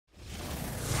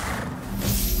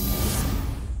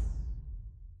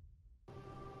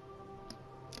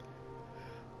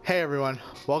Hey everyone,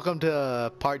 welcome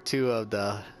to part 2 of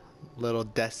the little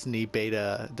Destiny 2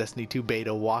 beta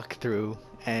walkthrough.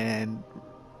 And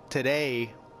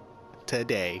today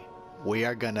we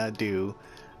are gonna do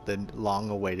the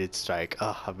long-awaited strike.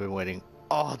 Oh, I've been waiting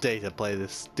all day to play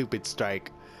this stupid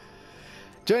strike.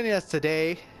 Joining us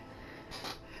today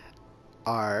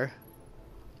are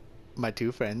my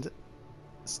two friends,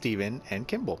 Steven and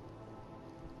Kimball.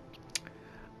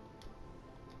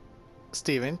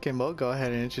 Steven, Kimball, go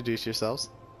ahead and introduce yourselves.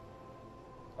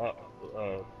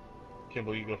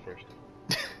 Kimball, you go first.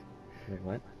 Wait,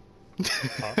 what?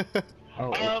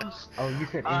 Huh? Oh, you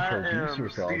said introduce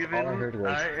yourself. Steven. All I heard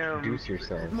was introduce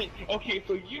yourself. Okay,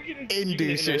 so you can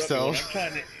Induce yourself.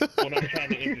 When I'm trying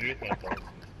to introduce myself.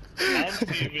 I'm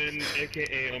Steven,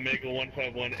 aka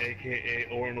Omega151, aka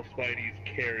Ornal Spidey's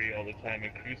carry all the time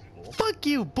in Crucible. Fuck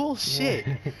you, bullshit!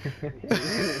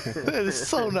 That is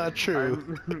so not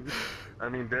true. I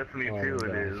mean, definitely Oh too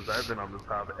my it gosh. is. I've been on the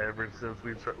top ever since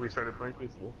we started playing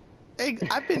Crucible. Hey,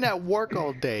 I've been at work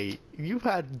all day. You've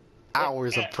had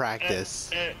hours of practice.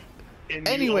 And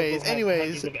Anyways, you also have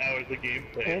anyways. hundreds of hours of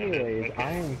gameplay. Anyways, Okay.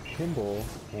 I am Kimball,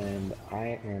 and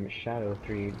I am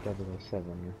Shadow3007.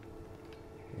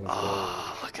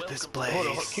 Oh, look at this Hold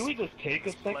on, place. can we just take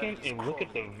a second and look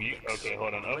at the view? Okay,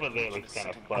 hold on. Over there looks kind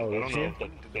of fun. Oh, I don't this know here? if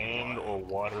that's sand or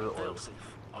water or.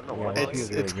 I don't know Yeah, what this it view is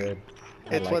is. really good.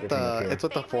 I It's like what it from up here. it's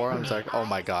what the forums are. Oh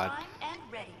my god.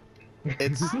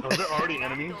 It's Oh, there already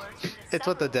enemies? it's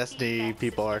what the Destiny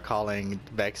people are calling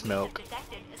Vex Milk.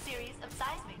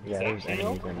 Yeah, there's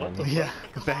enemies in What the them. Yeah,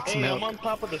 Vex Hey, I'm Milk. on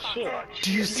top of the ship.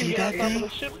 Do you see that I'm on top of thing? the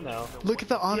ship now. Look at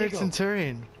the Honored Diego.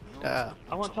 Centurion. I'm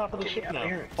on top of the ship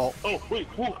now. Oh, Oh, wait,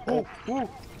 whoa, whoa, whoa.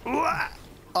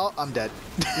 oh, I'm dead.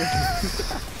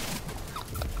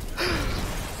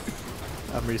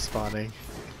 I'm respawning.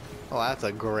 Well, that's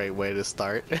a great way to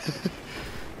start.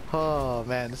 Oh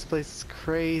man, this place is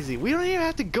crazy. We don't even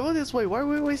have to go this way. Why are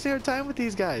we wasting our time with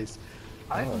these guys?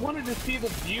 I wanted to see the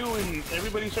view and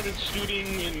everybody started shooting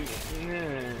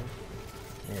and.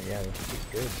 Yeah, this is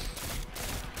good.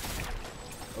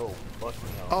 Oh, fuck me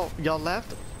out. Oh, y'all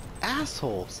left?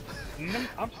 Assholes. No,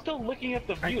 I'm still looking at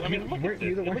the view. I mean, look at Weren't this.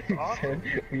 you the It one looks who awesome.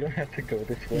 said we don't have to go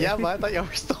this way? Yeah, but I thought y'all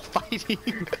were still fighting.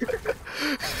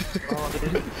 Oh,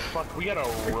 fuck, we gotta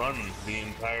run the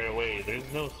entire way. There's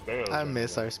no sparrows. I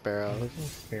miss our sparrows. Little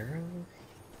sparrows?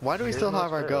 Why do we There's still no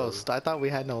have our sparrows. ghost? I thought we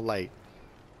had no light.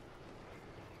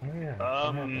 Oh yeah.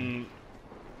 what happened?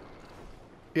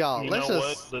 Y'all, You let's know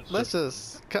just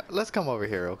what? let's come over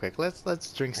here real quick.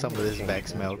 Let's drink some of I'm gonna this change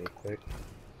Vex guns real milk. quick.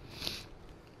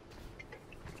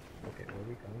 Okay, where are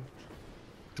we going?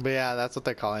 But yeah, that's what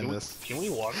they're calling Can we, this. can we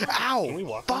walk? Ow! Can we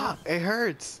walk? Fuck! It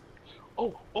hurts.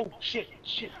 Oh, shit.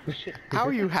 How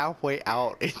are you halfway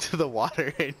out into the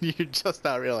water and you're just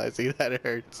not realizing that it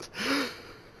hurts?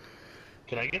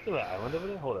 Can I get to the island over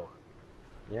there? Hold up.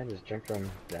 Yeah, just jump from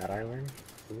that island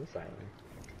to this island.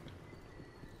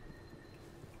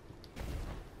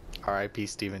 R.I.P.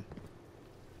 Steven.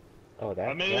 Oh,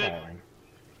 that's made that it. island.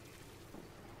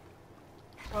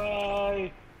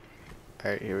 Hi.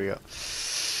 Alright, here we go.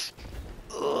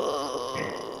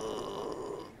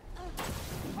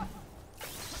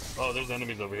 Oh, there's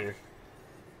enemies over here.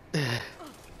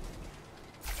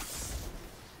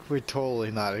 We're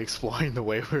totally not exploring the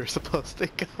way we were supposed to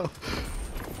go.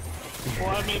 Well,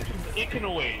 I mean, it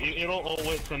can wait. It'll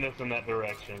always send us in that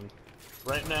direction.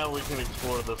 Right now, we can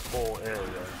explore this whole area.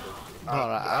 Hold on,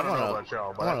 I don't know wanna, about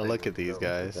y'all, but I wanna think look at we these can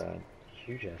go. guys. It's a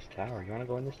huge ass tower. You wanna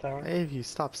go in this tower? If you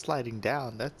stop sliding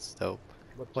down, that's dope.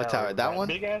 What What tower? is That one?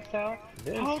 Big ass tower?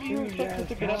 This How do you huge expect us ass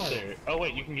to get up tower. there? Oh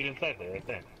wait, you can get inside there, right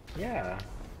there. Yeah.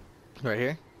 Right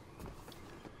here?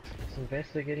 It's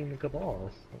investigating the Cabal.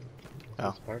 Oh.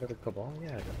 It's part of the Cabal?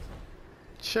 Yeah.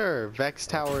 Sure, Vex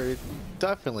Tower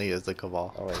definitely is the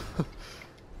Cabal. Oh wait.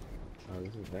 Oh,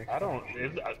 this is Vex.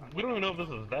 We don't even know if this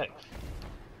is Vex.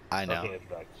 I know. Okay, it's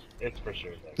Vex. It's for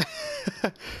sure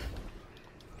Vex.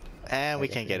 And we I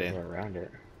guess can't get can in. Go around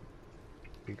it.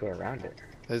 We go around it.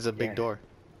 There's a big Yeah. door.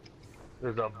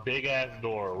 There's a big ass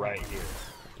door right here.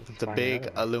 It's a Find big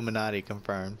another one. Illuminati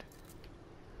confirmed.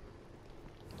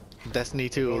 Destiny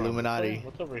 2 Door on this Illuminati. way?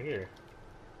 What's over here?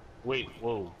 Wait,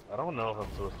 whoa. I don't know if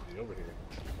I'm supposed to be over here.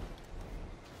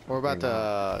 We're about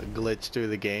You're to glitch through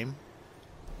the game.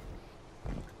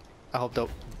 I hope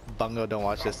Bungo don't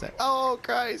watch this thing. Oh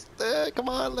Christ! Come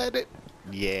on, let it.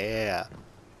 Yeah.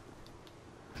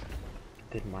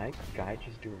 Did my guy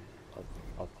just do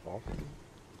a vault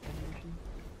animation?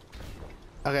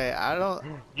 Okay, I don't.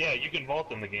 Yeah, you can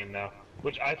vault in the game now,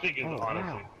 which I think is Oh,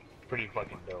 honestly wow. pretty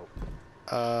fucking dope.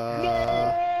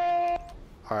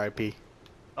 R.I.P.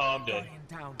 Oh, I'm dead.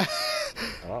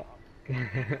 Oh.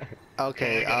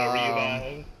 Okay, I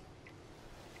gotta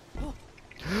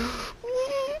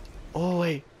oh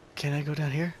wait, can I go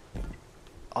down here?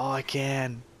 Oh, I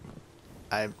can.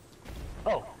 revive.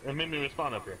 Oh, it made me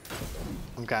respawn up here.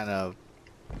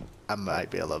 I might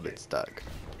be a little bit stuck.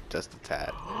 Just a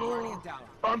tad.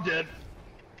 I'm dead.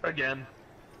 Again.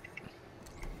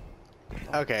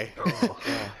 Okay. Oh,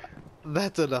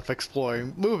 That's enough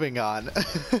exploring. Moving on.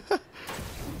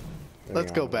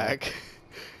 Let's go back.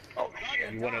 Oh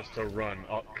shit, you want us to run.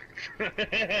 Oh.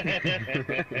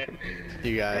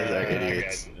 You guys are I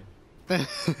idiots. got you.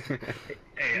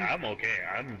 Hey, I'm okay.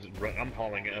 I'm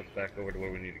hauling us back over to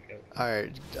where we need to go.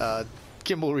 Alright,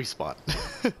 Kimball respawn.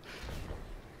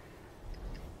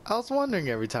 I was wondering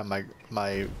every time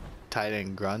my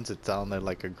Titan grunts, it sounded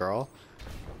like a girl.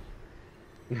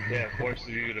 Yeah, it forces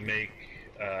you to make,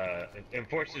 it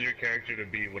forces your character to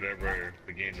be whatever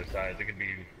the game decides. It could be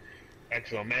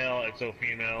exo male, exo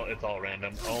female, it's all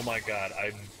random. Oh my god,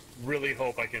 I really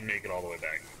hope I can make it all the way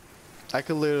back. I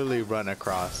could literally run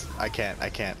across. I can't.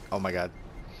 Oh my god.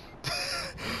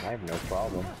 I have no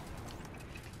problem.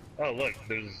 Oh look,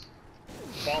 there's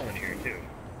Fallen here too.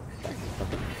 I can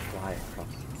fucking fly across.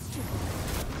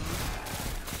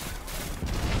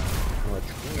 Well,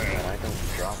 it's cool that I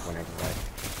don't drop whenever I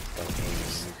start aiming and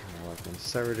using my weapons.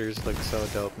 Servitors look so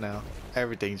dope now.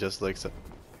 Everything just looks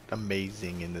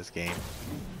amazing in this game.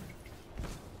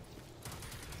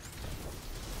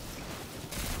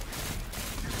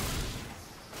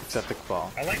 Except the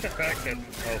Cabal. I like the fact that,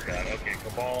 oh god, okay,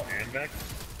 Cabal and Vex.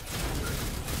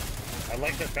 I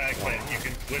like the fact that you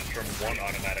can switch from one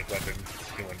automatic weapon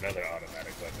to another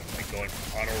automatic weapon, like going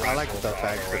auto rifle I like the to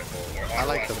fact auto that rifle, or I auto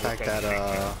like the rifle fact to that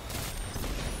submachine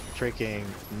freaking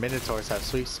Minotaurs have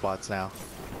sweet spots now.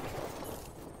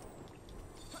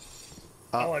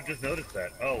 gun. Oh, I just noticed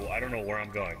that. Oh, I don't know where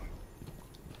I'm going.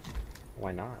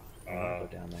 Why not? I'll go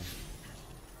down there.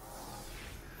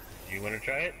 You wanna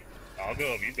try it? I'll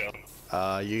go if you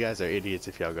go. You guys are idiots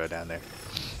if y'all go down there.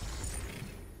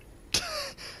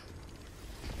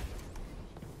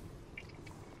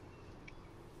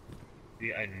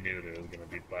 See, I knew there was gonna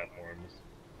be platforms.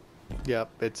 Yep,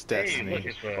 it's Hey, Destiny. look,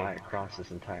 it's Fly across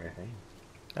this entire thing.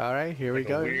 Alright, here we like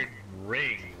go. a weird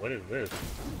ring. What is this?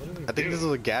 What does this I think do? this is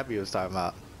what Gabby was talking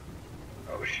about.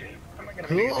 Oh shit. Am I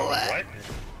gonna make it? What?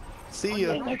 See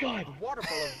Oh ya. my god. Water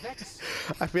full of Vex.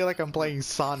 I feel like I'm playing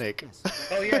Sonic.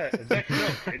 Oh yeah, Vex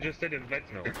Milk. It just said it's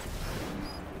Vex Milk.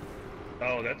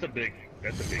 Oh, that's a big guy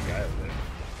over there.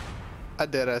 I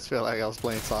did. I feel like I was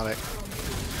playing Sonic.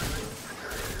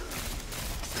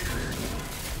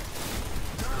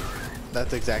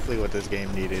 That's exactly what this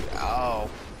game needed. Oh,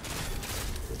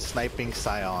 sniping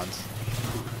scions.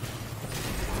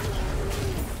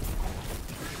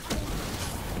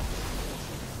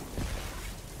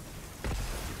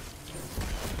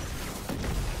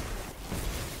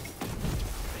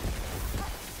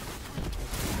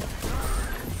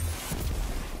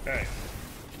 Alright.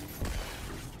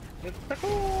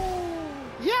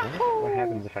 Yahoo! What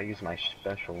happens if I use my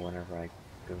special whenever I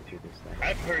go through this thing?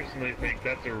 I personally think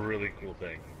that's a really cool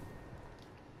thing.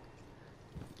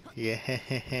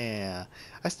 Yeah.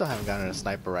 I still haven't gotten a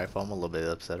sniper rifle. I'm a little bit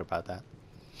upset about that.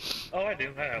 Oh, I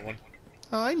do. I have one.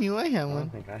 Oh, I knew I had I don't one.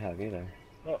 think I have either.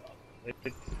 Oh, it's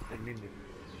just...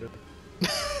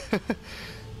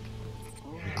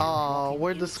 Oh,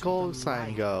 where'd the skull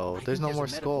sign go? There's no more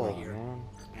skull. Man.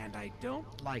 And I don't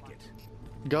like it.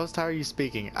 Ghost, how are you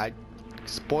speaking?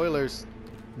 Spoilers.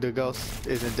 The ghost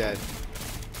isn't dead.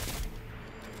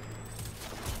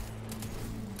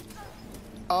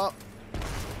 Oh,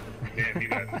 Damn, you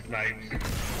got sniped.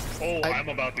 Oh, I'm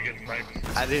about to get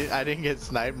sniped. I didn't get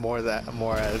sniped more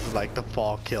as like the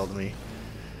fall killed me.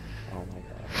 Oh my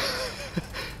god.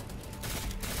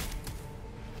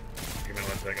 Give me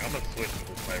 1 second. I'm gonna switch to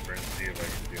the sniper and see if I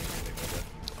can do anything with it.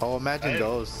 Oh, imagine I-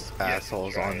 those yes,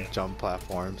 assholes try on it. jump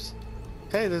platforms.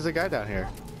 Hey, there's a guy down here.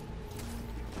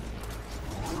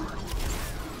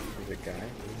 There's a guy.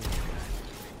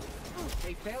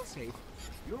 Hey, failsafe,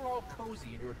 you're all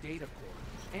cozy in your data core.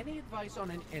 Any advice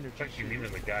on an energy What you mean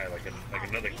shield? as a guy, like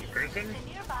another person?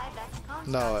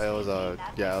 No, it was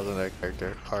another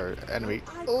character or enemy.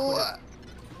 Oh,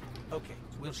 Okay,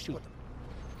 we'll shoot them.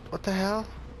 what the hell?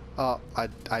 Oh,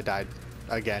 I died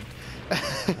again.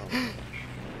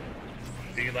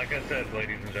 See, like I said,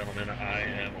 ladies and gentlemen, I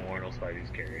am Arnold Spidey's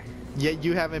carry. Yet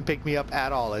you haven't picked me up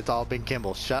at all. It's all been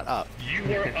Kimball. Shut up. You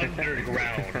were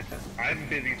underground. I'm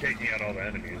busy taking out all the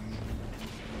enemies.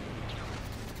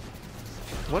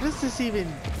 What does this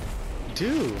even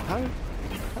do? How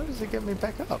does it get me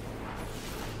back up?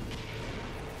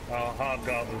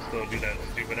 Hobgoblins still do that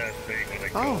stupid ass thing where they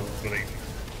Oh. go, where they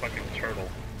fucking turtle.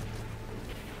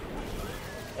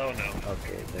 Oh no.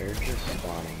 Okay, they're just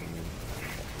spawning.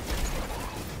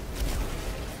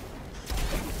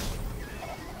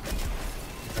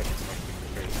 That's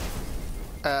fucking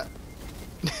crazy.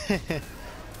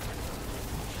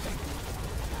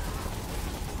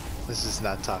 Let's just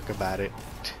not talk about it.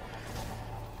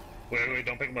 Wait,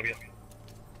 don't pick him up yet.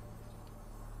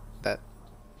 That.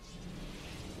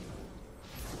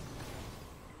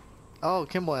 Oh,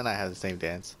 Kimball and I have the same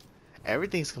dance.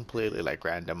 Everything's completely like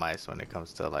randomized when it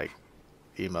comes to like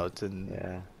emotes and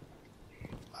Yeah.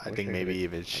 I Wish think maybe could've,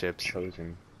 even like, ships.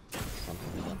 chosen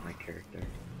something about my character.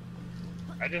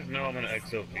 I just know I'm an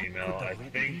exo female. Could I the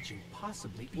Red think. Legion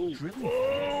possibly be drilling?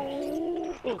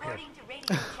 Oh, okay. According to radio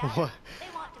chatter, What? they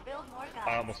want to build more I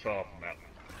guns. almost fell off the map.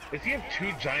 Does he have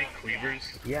 2 giant cleavers?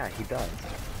 Yeah, he does.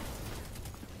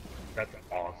 That's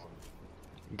awesome.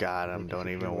 Got him. Don't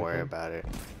Disagree even with worry him? about it.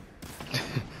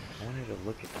 I wanted to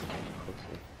look at them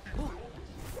closely.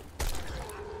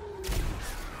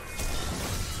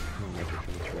 Make it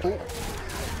from this red.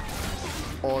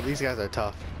 Oh, these guys are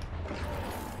tough.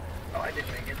 Oh, I didn't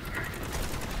make it.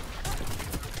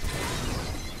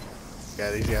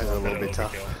 Yeah, these guys are a little bit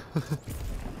tough.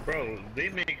 Bro, they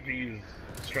make these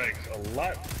strikes a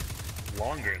lot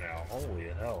longer now. Holy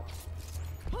hell.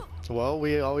 Well,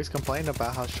 we always complained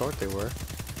about how short they were.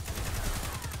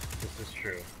 This is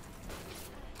true.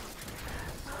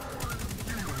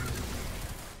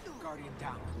 Guardian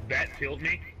down. That killed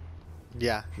me?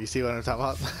 Yeah, you see what I'm talking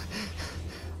about?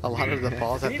 A lot of the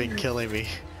falls have been killing me.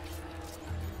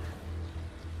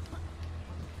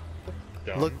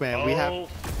 Done. Look, man, we have-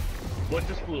 What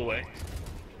just flew away?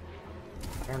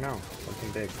 I don't know.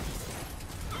 Something big.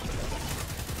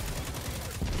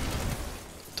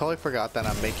 Totally forgot that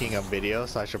I'm making a video,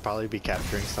 so I should probably be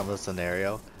capturing some of the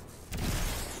scenario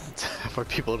for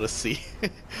people to see.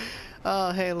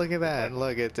 Oh, hey, look at that!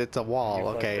 Look, it's a wall. You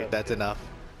Okay, fucked up, that's dude. enough.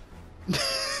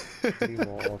 Pretty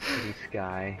wall, pretty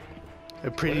sky. A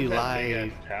pretty What is that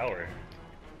live. big-ass tower?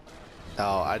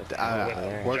 Oh,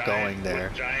 There. we're Giant- going there,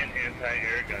 With giant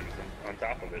anti-air guns on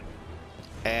top of it.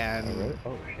 Oh, and really?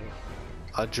 Oh, shit.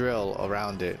 a drill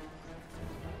around it.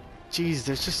 Jeez,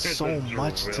 there's just There's so a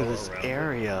much to drill this around it.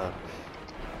 area.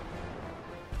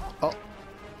 Oh,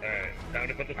 Alright, time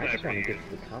to put the I just sniper want to use. get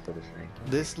to the top of this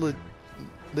thing.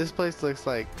 this place looks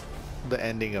like the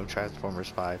ending of Transformers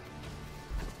 5.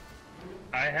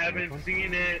 I haven't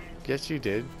seen it. Yes, you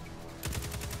did.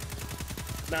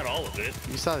 Not all of it.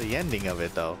 You saw the ending of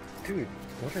it, though. Dude,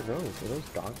 what are those? Are those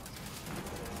dogs?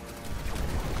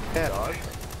 Yeah. Dogs?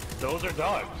 Those are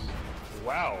dogs.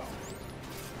 Wow.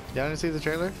 Y'all didn't see the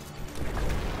trailer?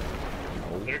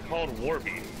 They're called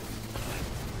Warbees.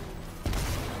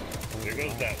 There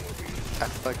goes that Warbie. I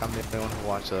feel like I'm the only one who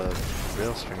watched a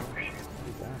real stream. What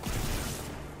is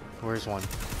that? Where's one?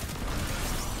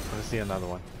 Let's see another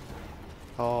one.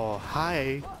 Oh,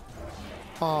 hi.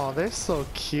 Oh, they're so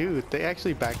cute. They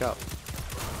actually back up.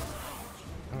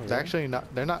 Oh, They're really? actually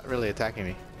not. They're not really attacking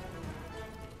me.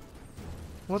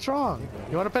 What's wrong?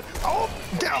 You want to pet? Oh,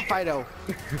 down, Fido.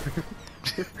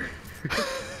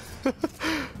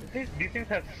 These things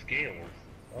have scales.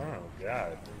 Oh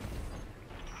god.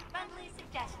 Friendly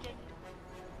suggestion.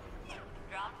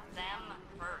 Drop them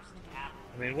first, Cap.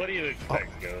 I mean, what do you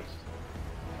expect, Ghost?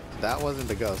 That wasn't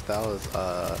the ghost. That was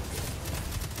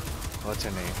what's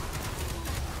her name?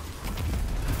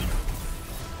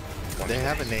 They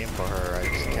have a name for her. I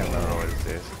just can't remember what it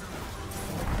is.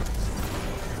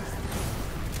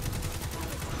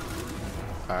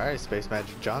 All right, Space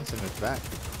Magic Johnson is back.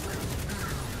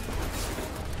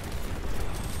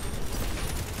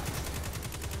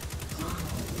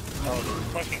 Oh,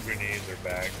 the fucking grenades are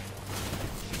back.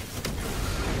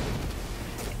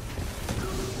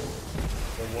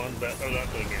 The ones that, oh,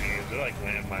 that's the grenades. They're like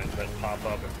landmines that pop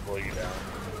up and pull you down.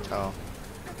 Oh,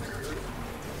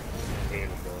 Hated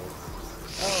those.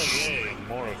 Oh, yay,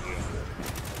 more of you.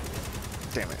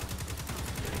 damn it.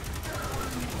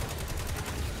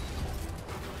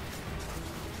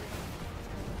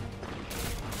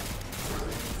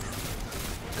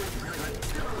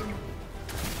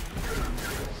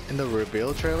 In the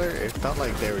reveal trailer, it felt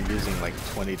like they were using like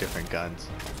 20 different guns.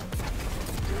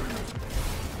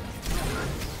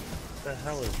 What the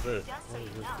hell is this? Just so What you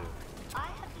does this know, do? I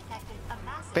have detected a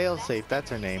massive Failsafe, that's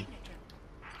her name.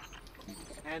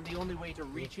 And the only way to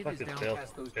reach it Fuck is is down fail-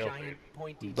 past those failsafe? giant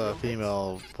pointy The drill bits.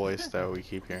 female voice that we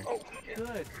keep hearing.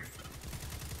 Good.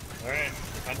 Alright,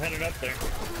 I'm headed up there.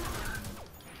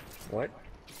 What?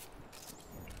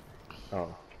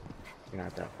 Oh, you're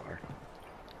not that far.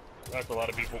 That's a lot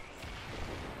of people.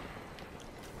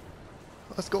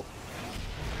 Let's go.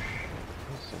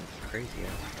 There's some crazy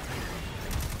ass.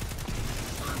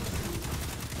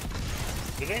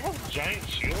 Do they have giant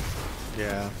shields?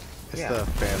 Yeah. It's Yeah. the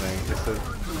failing. It's the.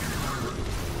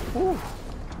 Woo.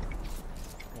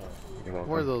 You're welcome.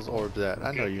 Where are those orbs at?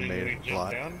 I know Good you thing made we a jumped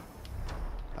lot. down.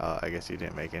 I guess you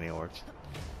didn't make any orbs.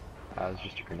 It was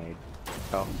just a grenade.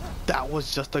 Oh, that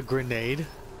was just a grenade.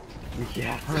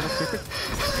 Yeah.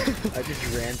 I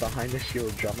just ran behind the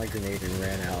shield, dropped my grenade, and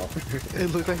ran out. It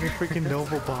looked like a freaking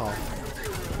Nova bomb.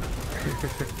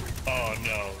 Oh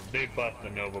no, they bust the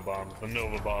Nova bombs. The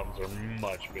Nova bombs are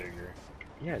much bigger.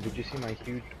 Yeah, did you see my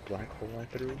huge black hole I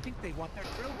threw? I think they want their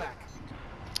drill back.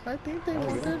 I think they Oh,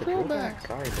 want you their want the drill drill back.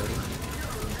 Sorry, buddy.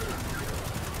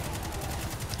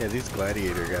 Yeah, these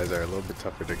gladiator guys are a little bit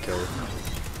tougher to kill.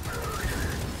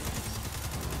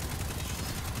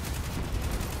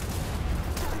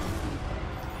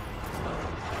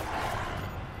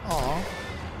 Aw.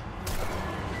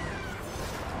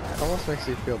 It almost makes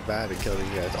you feel bad to kill these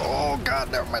guys. Oh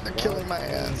god, never mind, they're killing my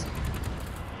ass.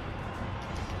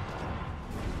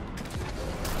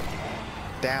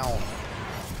 Down.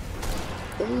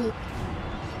 Ooh.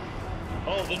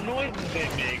 Oh, the noises they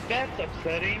make, that's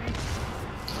upsetting.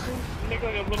 They make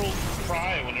like a little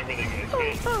cry whenever they get hit.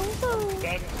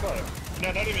 That's fun.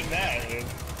 No, not even that.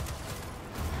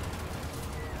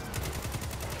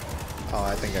 Oh,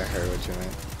 I think I heard what you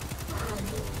meant.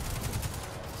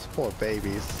 It's poor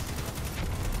babies.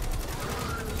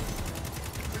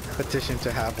 Petition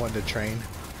to have one to train.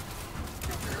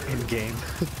 In game.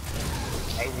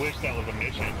 I wish that was a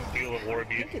mission. Steal a war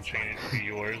beast and change it to be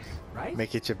yours. Right?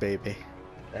 Make it your baby.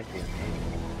 That'd be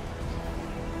amazing.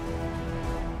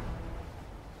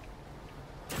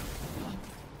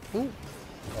 Ooh.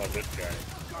 Oh, this guy.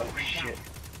 Oh shit.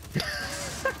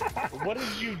 What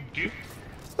did you do?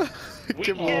 We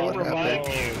Give me can't what revive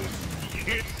happened.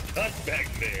 you. You're stuck back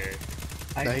there.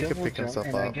 I Now he can double pick jumped, himself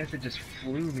and I up. guess it just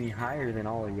flew me higher than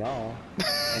all of y'all. And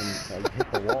I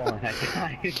hit the wall and I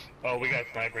died. Oh, we got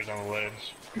snipers on the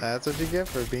ledge. That's what you get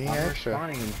for being I'm extra.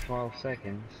 respawning in 12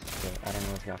 seconds, but I don't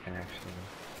know if y'all can actually...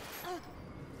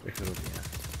 If it'll be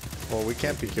Well, we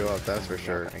can't pick you up, that's for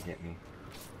sure. Y'all gotta get me.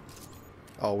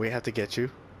 Oh, we have to get you?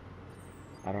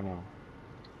 I don't know.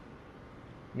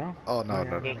 No? Oh, no, yeah.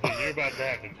 no, no. Listen, you're about to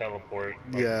have to teleport.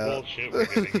 Like, Yeah. Bullshit we're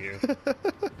getting you.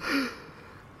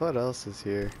 What else is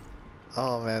here?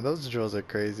 Oh man, those drills are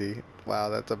crazy. Wow,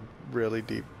 that's a really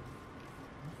deep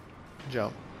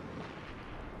jump.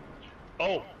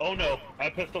 Oh no. I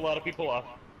pissed a lot of people off.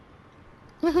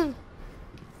 I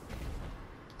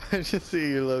just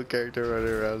see your little character running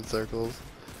around in circles.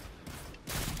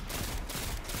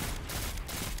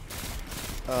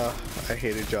 I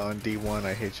hated y'all in D1,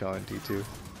 I hate y'all in D2.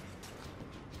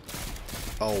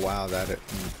 Oh wow,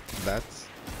 that's...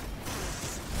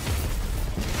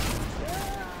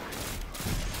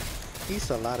 He's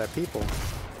a lot of people.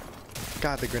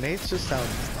 God, the grenades just sound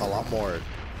a lot more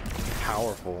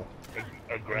powerful.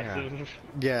 Aggressive.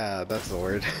 Yeah, that's the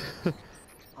word.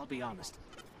 I'll be honest.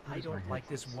 I don't like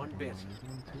this one bit.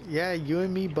 Yeah, you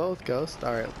and me both, Ghost.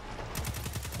 Alright.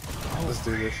 Let's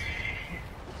do this.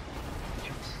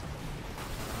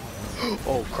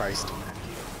 Oh, Christ.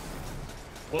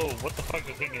 Whoa, what the fuck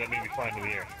just hit me that made me fly into the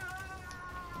air?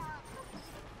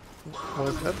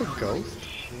 Was that the ghost?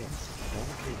 Shit. Don't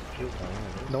get killed by one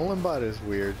of those. Nolan bot is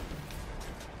weird.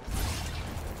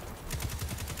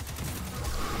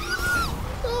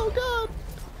 Oh god!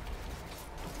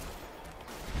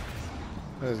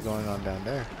 What is going on down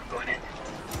there?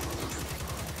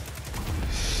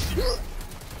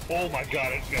 Oh my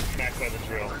god, I just got smacked by the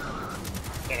drill.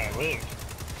 And I lived.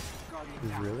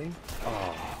 Really?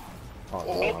 Oh. Oh,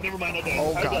 Oh, never mind, I died.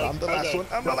 Oh I god, died. I'm the I last died. one.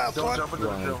 I'm the last one. Jump into the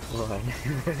run, drill. run.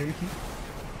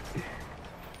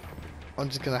 I'm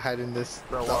just gonna hide in this.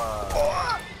 So,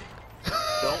 Oh.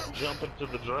 don't jump into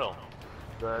the drill.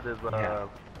 That is, Yeah.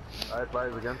 I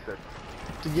advise against it.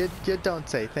 You don't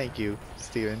say thank you,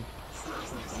 Steven.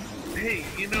 Hey,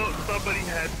 you know, somebody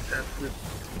had tested.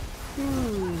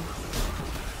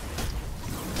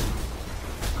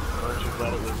 Aren't you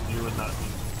glad it was you and not me?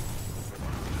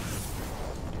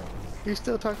 You're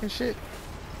still talking shit.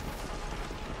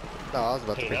 No, I was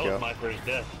about to Hey, pick that you was up. my first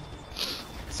death.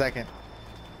 Second.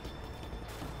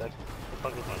 That the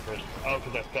fuck was my first? Oh,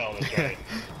 because I fell, that's right.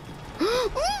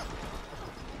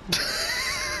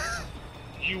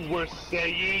 You were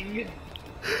saying? You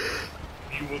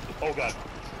was, oh god.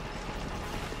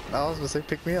 I was gonna say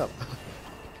pick me up.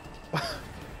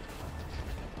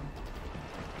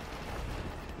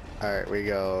 Alright, we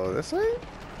go this way?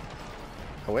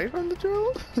 Away from the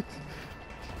drill?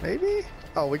 Maybe?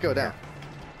 Oh, we go down.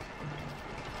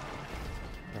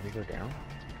 Can we go down?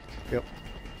 Yep.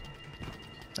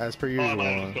 As per Oh, I might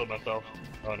have just usual. killed myself.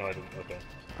 Oh no, I didn't. Okay.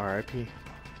 R.I.P.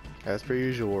 As per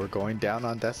usual, we're going down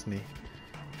on Destiny.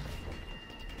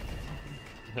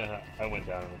 I went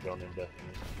down on the girl named Destiny.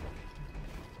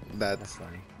 That's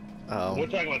funny. We're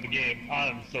talking about the game.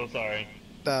 I'm so sorry.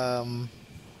 um.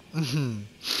 That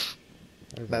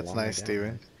was a That's long way nice, down, Steven.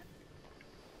 guys.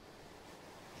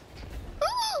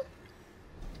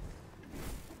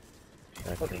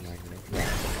 That's pretty magnificent.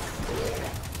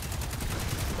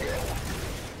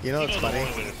 You know what's The funny?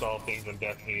 only way to solve things in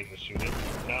Destiny is to shoot it.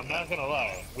 Now, I'm not gonna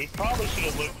lie. We probably should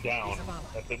have looked down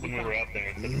at the, when we were up there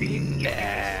instead of being.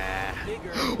 Yeah.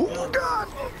 Bigger. Oh God!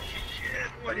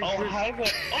 Oh, hi there.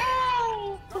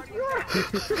 Oh!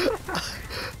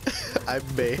 I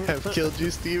may have killed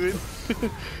you, Steven.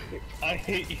 I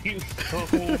hate you so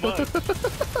much.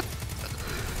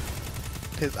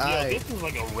 His Yo, eye. this is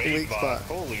like a raid Weak boss. spot.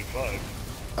 Holy fuck.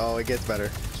 Oh, it gets better.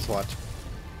 Just watch.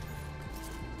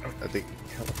 I think.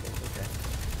 Okay.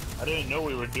 I didn't know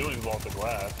we were doing Vault of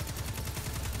Glass.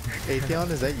 Atheon,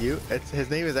 is that you? His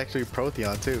name is actually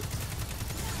Protheon too.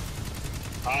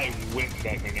 I whipped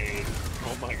that grenade.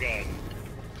 Oh my god.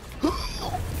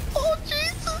 Oh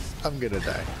Jesus! I'm gonna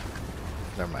die.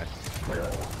 Never mind.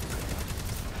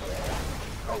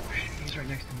 Oh shit, he's right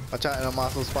next to me. Watch out, and I'm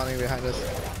also spawning behind us.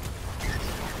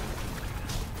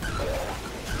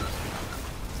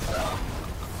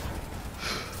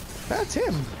 That's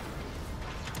him.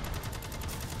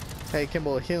 Hey,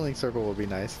 Kimball, a healing circle will be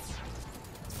nice.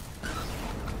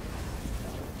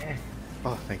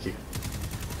 Oh, thank you.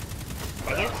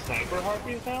 Are there sniper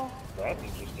harpies now? That's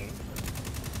interesting.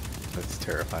 That's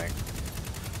terrifying.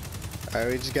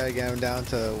 Alright, we just gotta get him down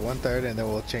to 1/3 and then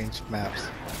we'll change maps.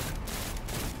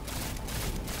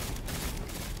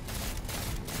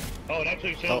 Oh, it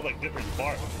actually shows Oh. like different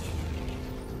sparks.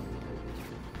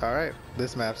 Alright,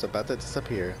 this map's about to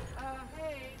disappear.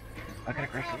 Hey. I gotta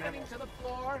crash the map. Happening to the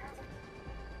floor.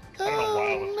 I don't know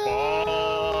why I was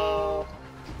fall.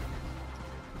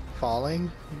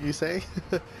 Falling, you say?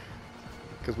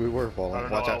 Because we were I falling.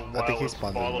 don't Watch know out. why I think I he was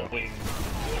spawned in the middle. following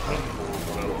symbols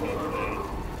when I was going there.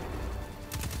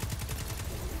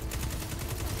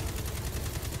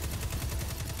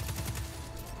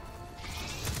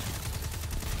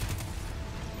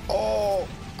 Oh,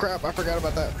 crap. I forgot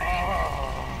about that.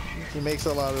 Ah! He makes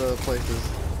a lot of places.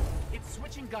 It's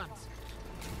switching guns.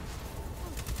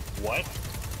 What?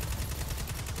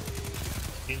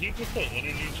 Did you just say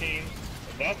energy change?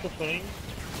 That's the thing?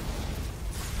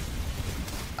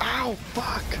 Ow,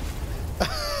 fuck.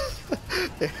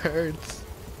 It hurts.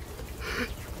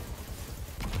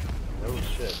 Oh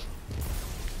shit.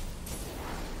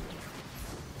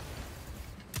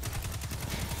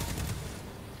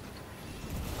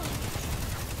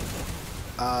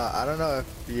 I don't know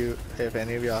if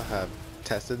any of y'all have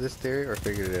tested this theory or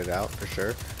figured it out for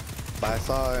sure, but I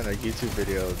saw in a YouTube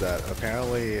video that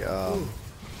apparently, or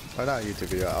not a YouTube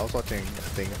video, I was watching, I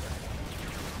think,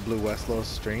 Blue Westlow's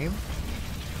stream.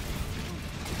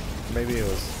 Maybe it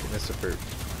was Mr. Fruit.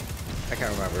 I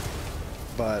can't remember.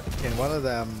 But in one of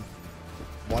them,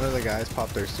 one of the guys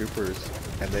popped their supers,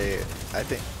 and I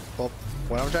think, well,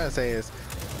 what I'm trying to say is,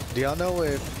 do y'all know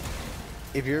if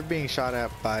you're being shot at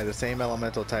by the same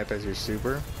elemental type as your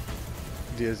super,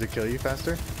 does it kill you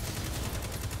faster?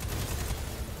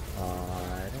 I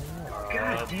don't know.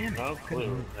 God damn it. No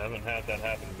clue. I haven't had that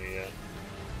happen to me yet.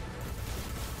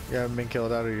 You haven't been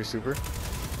killed out of your super?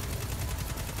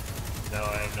 No,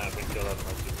 I have not been killed out of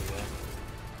my super yet.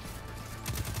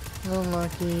 Oh,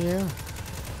 lucky you.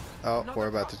 Oh, Another we're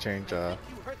about to problem. change, I think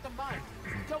you hurt the mine.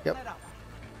 Don't Yep. let up.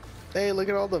 Hey, look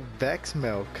at all the Vex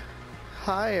milk.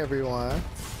 Hi, everyone.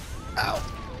 Ow!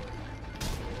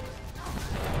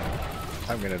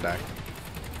 I'm gonna die.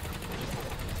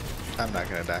 I'm not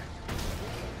gonna die.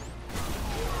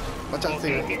 Watch out,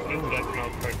 Okay, I Steven. think this death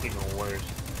smells hurts even worse.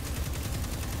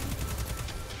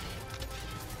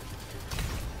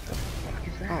 What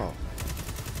is that? Oh,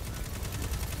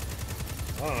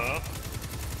 I don't know.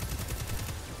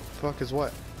 fuck is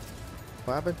what?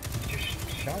 What happened? Just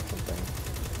shot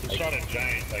something. He shot a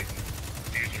giant, like,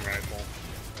 fusion rifle.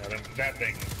 Yeah, that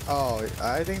thing. Oh,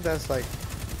 I think that's like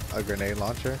a grenade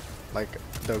launcher. Like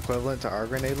the equivalent to our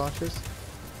grenade launchers.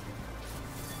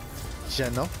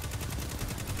 Geno.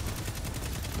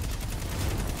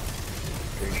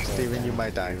 Steven, you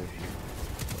might die.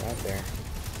 Right there.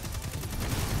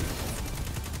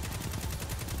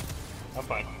 I'm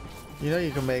fine. You know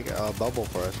you can make a bubble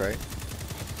for us, right?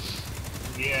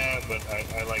 Yeah, but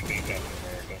I like being Captain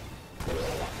America.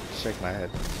 Shake my head.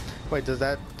 Wait, does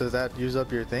that use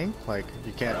up your thing? Like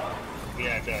you can't?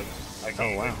 Yeah, it does. I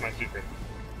can't wow. use my super.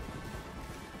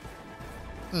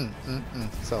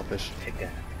 Selfish. Take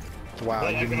that. Wow,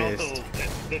 But I you can missed. also,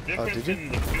 the difference did you?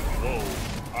 in the two, whoa,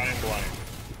 I am blind.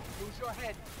 Use your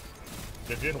head.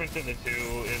 The difference in the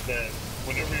two is that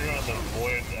whenever you're on the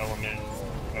void element,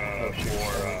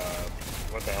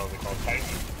 what the hell is it called,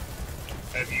 Titan,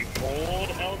 if you hold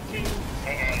L2,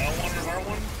 L1 or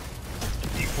R1,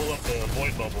 you pull up the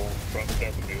void bubble from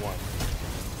Destiny 1.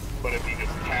 But if you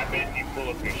just tap it, you pull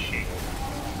up your shield.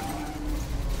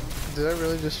 Did I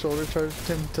really just shoulder charge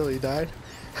him until he died?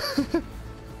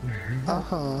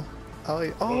 Uh-huh.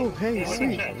 Oh, hey, Look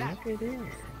sweet. at that. Look at it.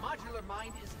 Modular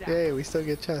mind is down. Yay, we still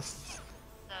get chests.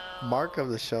 So, Mark of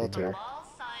the shelter. all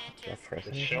scientists press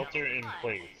The it? shelter in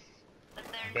place. but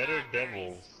they're Better not very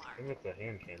devils. I smart. think it's a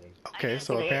hand cannon. Okay,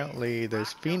 so apparently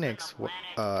there's Phoenix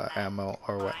ammo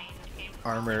or what?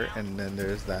 Armor, and then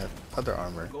there's that other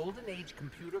armor. Golden Age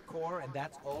computer core, and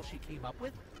that's all she came up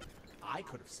with? I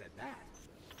could have said that.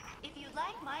 If you'd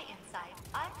like my insight,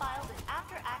 I filed an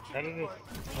after-action How does report how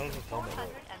complete does with this helmet work?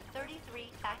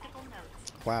 433 tactical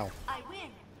notes. Wow. I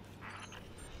win.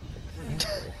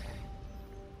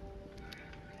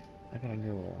 I got a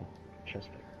new chest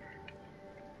plate.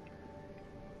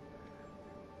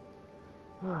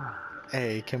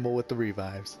 Hey, Kimball with the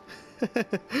revives. Wait, why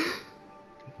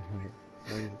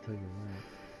did it tell you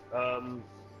that?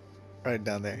 Right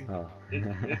down there. Oh.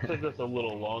 It took us a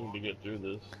little long to get through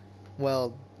this.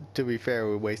 Well, to be fair,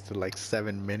 we wasted like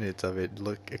 7 minutes of it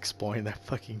exploring that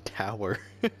fucking tower.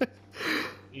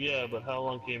 Yeah, but how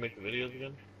long can you make the videos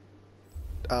again?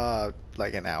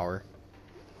 Like an hour.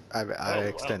 I Oh, wow, I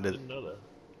extended. didn't know that.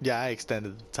 Yeah, I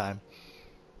extended the time.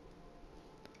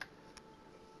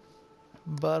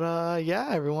 But yeah,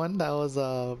 everyone, that was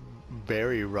a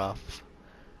very rough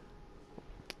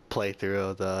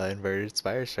playthrough of the Inverted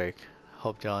Spire Strike.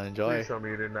 Hope y'all enjoy. Please tell me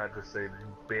you did not just say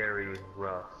very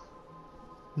rough.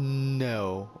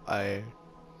 No,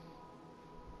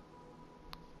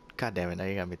 God damn it! Now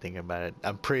you got me thinking about it.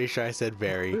 I'm pretty sure I said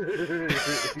very.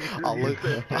 I'll look.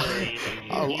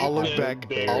 I'll look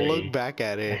back. I'll look back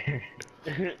at it.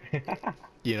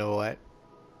 You know what?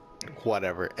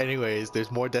 Whatever. Anyways,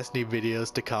 there's more Destiny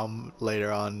videos to come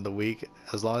later on in the week.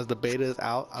 As long as the beta is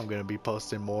out, I'm gonna be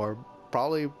posting more.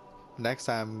 Probably next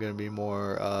time gonna be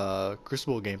more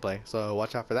Crucible gameplay. So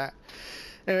watch out for that.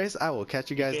 Anyways, I will catch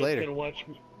you guys later.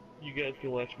 You guys can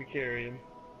watch me carry him.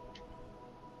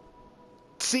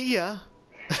 See ya.